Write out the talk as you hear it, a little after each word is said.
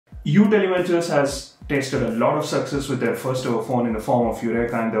Yuphoria has tasted a lot of success with their first ever phone in the form of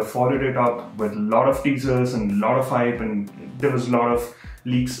Yuphoria, and they followed it up with a lot of teasers and a lot of hype, and there was a lot of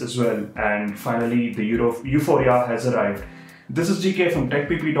leaks as well. And finally, the Yuphoria has arrived. This is GK from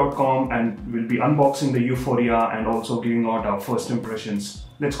TechPP.com, and we'll be unboxing the Yuphoria and also giving out our first impressions.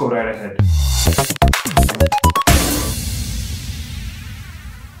 Let's go right ahead.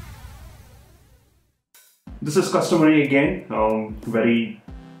 This is customary again, very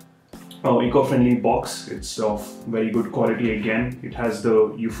eco-friendly box. It's of very good quality again. It has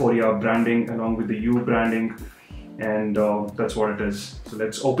the Yuphoria branding along with the U branding, and that's what it is. So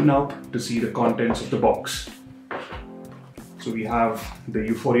let's open up to see the contents of the box. So we have the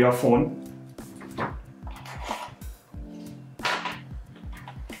Yuphoria phone.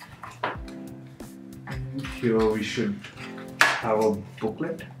 And here we should have a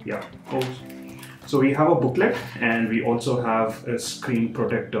booklet. Yeah, so we have a booklet, and we also have a screen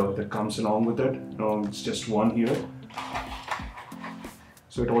protector that comes along with it. It's just one here.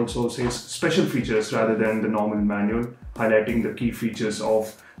 So it also says special features rather than the normal manual, highlighting the key features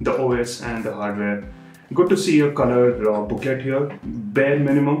of the OS and the hardware. Good to see a colored booklet here, bare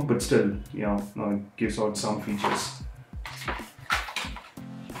minimum, but still, it gives out some features.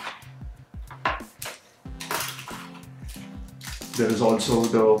 There is also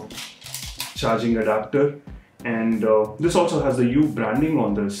the charging adapter, and this also has the U branding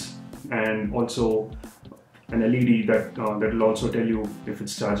on this, and also an LED that will also tell you if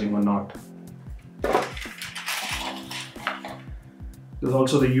it's charging or not. There's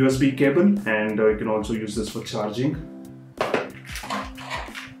also the USB cable, and you can also use this for charging.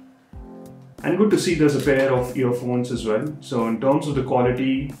 And good to see there's a pair of earphones as well. So in terms of the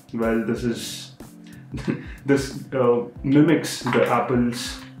quality, well, this is this mimics the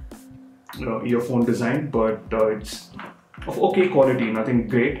Apple's earphone design, but it's of okay quality, nothing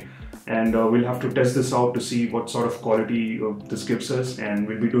great. And we'll have to test this out to see what sort of quality this gives us, and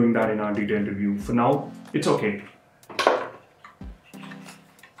we'll be doing that in our detailed review. For now, it's okay.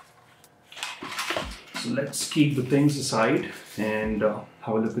 So let's keep the things aside and have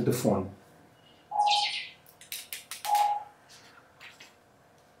a look at the phone.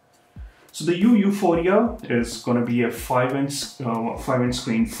 So the Yuphoria is going to be a 5-inch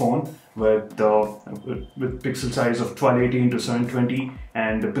screen phone with pixel size of 1280 into 720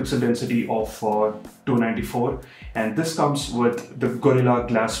 and the pixel density of 294, and this comes with the Gorilla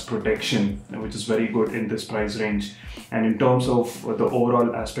Glass protection, which is very good in this price range. And in terms of the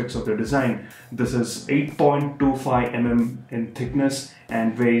overall aspects of the design, this is 8.25 mm in thickness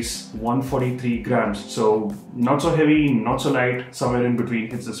and weighs 143 grams. So not so heavy, not so light, somewhere in between.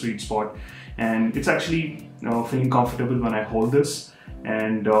 It's the sweet spot, and it's actually feeling comfortable when I hold this.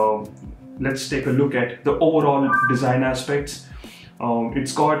 And let's take a look at the overall design aspects.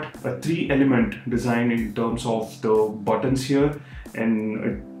 It's got a 3-element design in terms of the buttons here,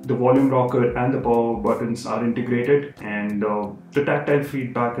 and the volume rocker and the power buttons are integrated, and the tactile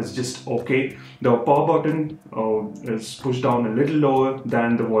feedback is just okay. The power button is pushed down a little lower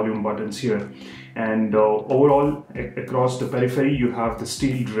than the volume buttons here, and overall across the periphery you have the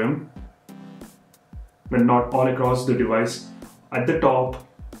steel rim, but not all across the device. At the top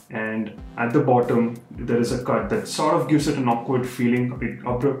and at the bottom there is a cut that sort of gives it an awkward feeling. It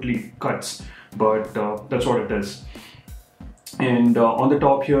abruptly cuts, but that's what it is. And on the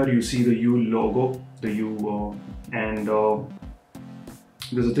top here you see the U logo, the U, and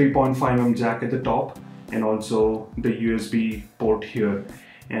there's a 3.5 mm jack at the top, and also the USB port here.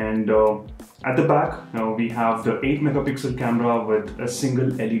 And at the back we have the 8 megapixel camera with a single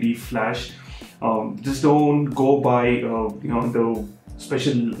LED flash. Just don't go by the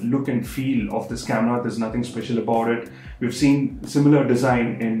special look and feel of this camera. There's nothing special about it. We've seen similar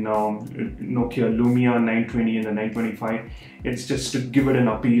design in Nokia Lumia 920 and the 925. It's just to give it an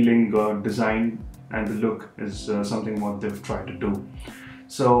appealing design, and the look is something what they've tried to do.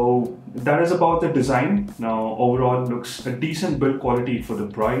 So that is about the design. Now overall looks a decent build quality for the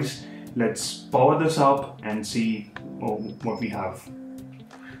price. Let's power this up and see what we have.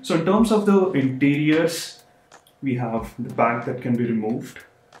 So in terms of the interiors, we have the back that can be removed.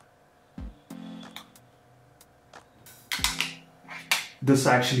 This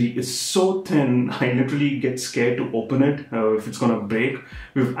actually is so thin, I literally get scared to open it if it's gonna break.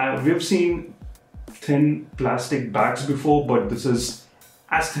 We've seen thin plastic bags before, but this is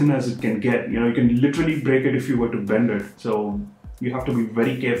as thin as it can get. You can literally break it if you were to bend it. So you have to be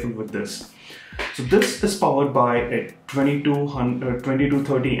very careful with this. So this is powered by a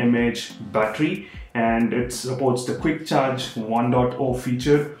 2230 mAh battery, and it supports the quick charge 1.0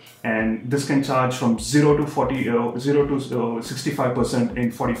 feature, and this can charge from 0 to 65%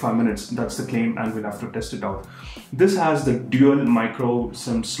 in 45 minutes. That's the claim, and we'll have to test it out. This has the dual micro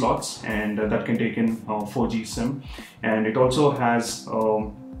SIM slots, and that can take in 4G SIM, and it also has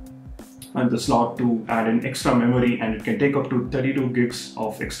and the slot to add in extra memory, and it can take up to 32 gigs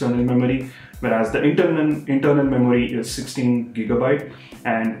of external memory, whereas the internal memory is 16 gigabyte.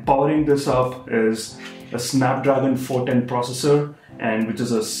 And powering this up is a Snapdragon 410 processor, and which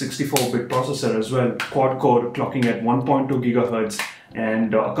is a 64-bit processor as well, quad core, clocking at 1.2 gigahertz,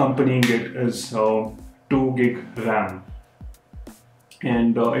 and accompanying it is 2 gig RAM.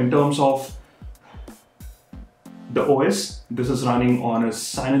 And in terms of the OS, this is running on a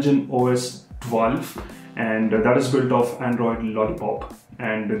Cyanogen OS 12, and that is built off Android Lollipop,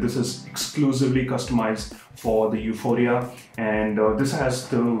 and this is exclusively customized for the Yuphoria, and this has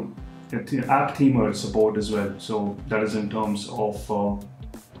the app themer support as well. So that is in terms of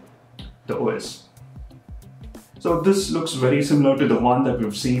the OS. So this looks very similar to the one that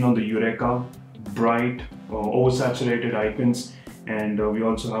we've seen on the Eureka, bright, oversaturated icons. And we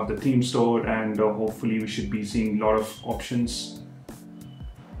also have the theme store, and hopefully we should be seeing a lot of options.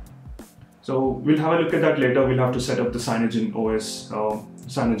 So we'll have a look at that later. We'll have to set up the Cyanogen OS,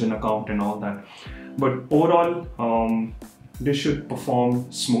 Cyanogen account and all that. But overall, this should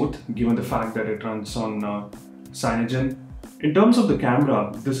perform smooth given the fact that it runs on Cyanogen. In terms of the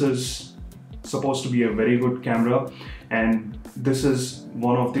camera, this is supposed to be a very good camera, and this is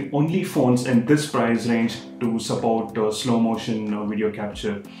one of the only phones in this price range to support slow motion video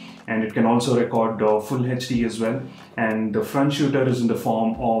capture, and it can also record full HD as well. And the front shooter is in the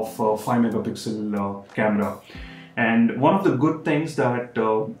form of 5 megapixel camera. And one of the good things that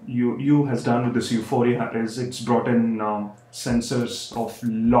you has done with this Yuphoria is it's brought in sensors of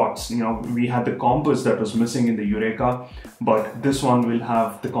lots. You know, we had the compass that was missing in the Eureka, but this one will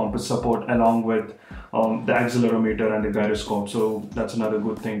have the compass support along with the accelerometer and the gyroscope. So that's another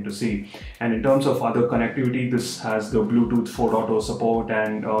good thing to see. And in terms of other connectivity, this has the Bluetooth 4.0 support,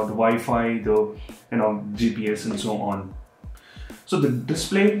 and the Wi-Fi, the GPS and so on. So the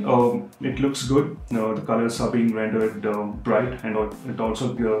display, it looks good. The colors are being rendered bright, and it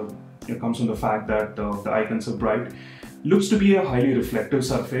also it comes from the fact that the icons are bright. Looks to be a highly reflective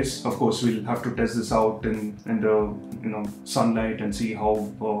surface. Of course, we'll have to test this out in the sunlight and see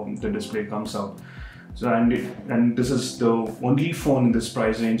how the display comes out. So and this is the only phone in this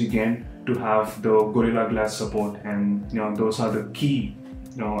price range again to have the Gorilla Glass support, and those are the key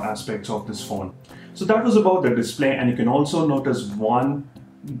aspects of this phone. So that was about the display, and you can also notice one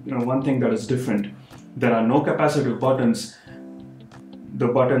thing that is different. There are no capacitive buttons. The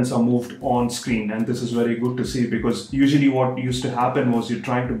buttons are moved on screen, and this is very good to see, because usually what used to happen was you're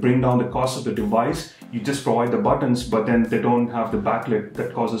trying to bring down the cost of the device. You just provide the buttons, but then they don't have the backlit.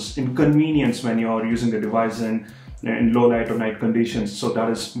 That causes inconvenience when you're using the device in low light or night conditions. So that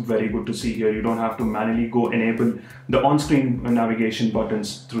is very good to see here. You don't have to manually go enable the on-screen navigation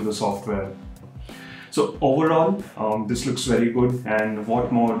buttons through the software. So overall, this looks very good, and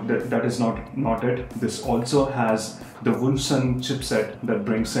what more, that is not it. This also has the Wolfson chipset that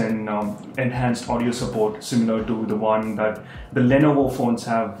brings in enhanced audio support, similar to the one that the Lenovo phones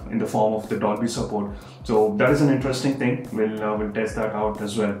have in the form of the Dolby support. So that is an interesting thing. We'll test that out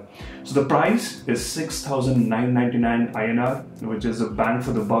as well. So the price is 6,999 INR, which is a bang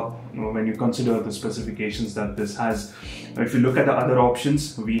for the buck when you consider the specifications that this has. If you look at the other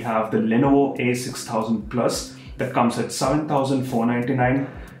options, we have the Lenovo A6000 Plus that comes at 7,499,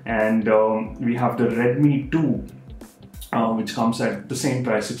 and we have the Redmi 2 which comes at the same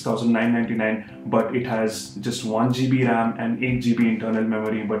price, 6,999, but it has just 1 GB RAM and 8 GB internal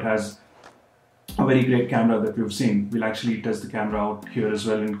memory, but has a very great camera that we've seen. We'll actually test the camera out here as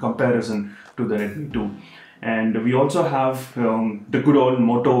well in comparison to the Redmi 2. And we also have the good old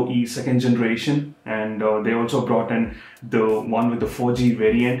Moto E 2nd generation, and they also brought in the one with the 4G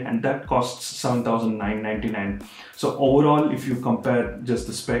variant, and that costs 7,999. So overall, if you compare just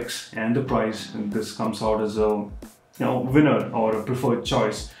the specs and the price, this comes out as a winner or a preferred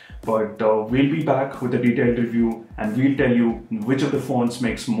choice. But we'll be back with a detailed review, and we'll tell you which of the phones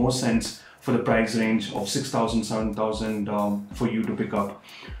makes more sense for the price range of 6,000, 7,000 for you to pick up.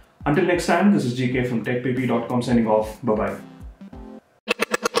 Until next time, this is GK from TechPP.com signing off. Bye-bye.